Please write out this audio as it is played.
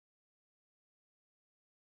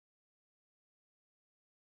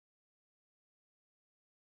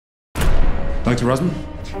Dr. Rozman?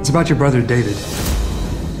 It's about your brother, David.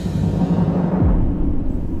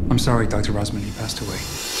 I'm sorry, Dr. Rozman, he passed away.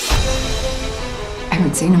 I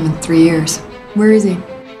haven't seen him in 3 years. Where is he?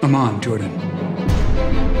 Amin, Jordan.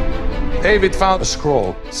 David found a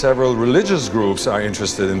scroll. Several religious groups are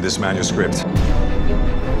interested in this manuscript.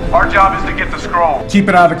 Our job is to get the scroll. Keep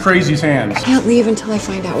it out of the crazy's hands. I can't leave until I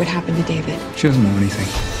find out what happened to David. She doesn't know anything.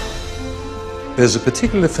 There's a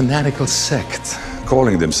particular fanatical sect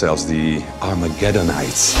calling themselves the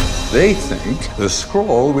Armageddonites. They think the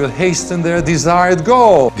scroll will hasten their desired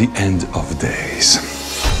goal, the end of days.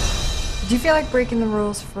 Do you feel like breaking the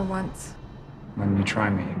rules for once? When you try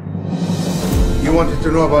me. You wanted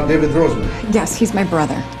to know about David Rozman? Yes, he's my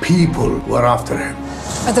brother. People were after him.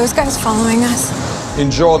 Are those guys following us? In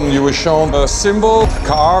Jordan, you were shown a symbol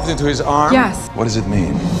carved into his arm. Yes. What does it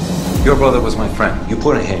mean? Your brother was my friend. You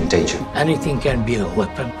put him in danger. Anything can be a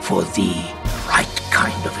weapon for the right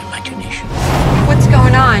kind of imagination. What's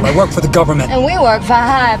going on? I work for the government. And we work for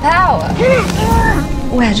higher power.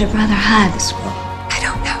 Where'd your brother hide the scroll? I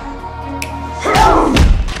don't know.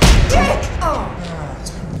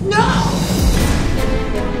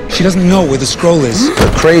 She doesn't know where the scroll is.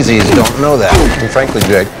 The crazies don't know that. And frankly,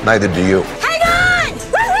 Greg, neither do you. Hang on!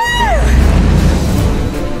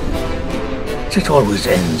 It always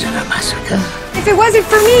ends in a massacre. If it wasn't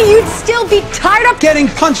for me, you'd still be tied up. Getting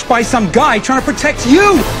punched by some guy trying to protect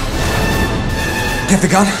you! Get the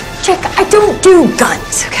gun? Chick, I don't do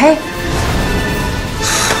guns, okay?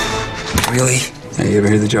 Really? Now, you ever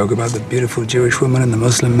hear the joke about the beautiful Jewish woman and the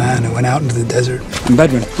Muslim man who went out into the desert? I'm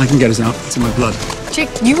Bedouin. I can get us out. It's in my blood. Chick,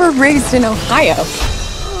 you were raised in Ohio.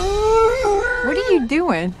 What are you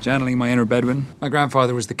doing? Channeling my inner Bedouin. My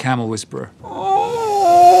grandfather was the camel whisperer.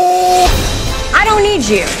 I don't need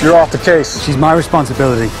you. You're off the case. She's my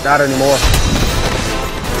responsibility. Not anymore.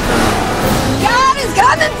 God is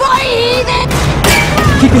coming for you, heathen!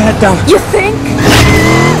 Keep your head down. You think?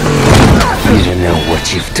 You don't know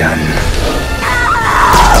what you've done.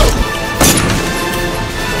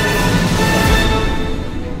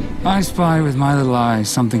 I spy with my little eye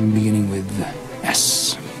something beginning with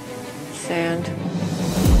S. Sand.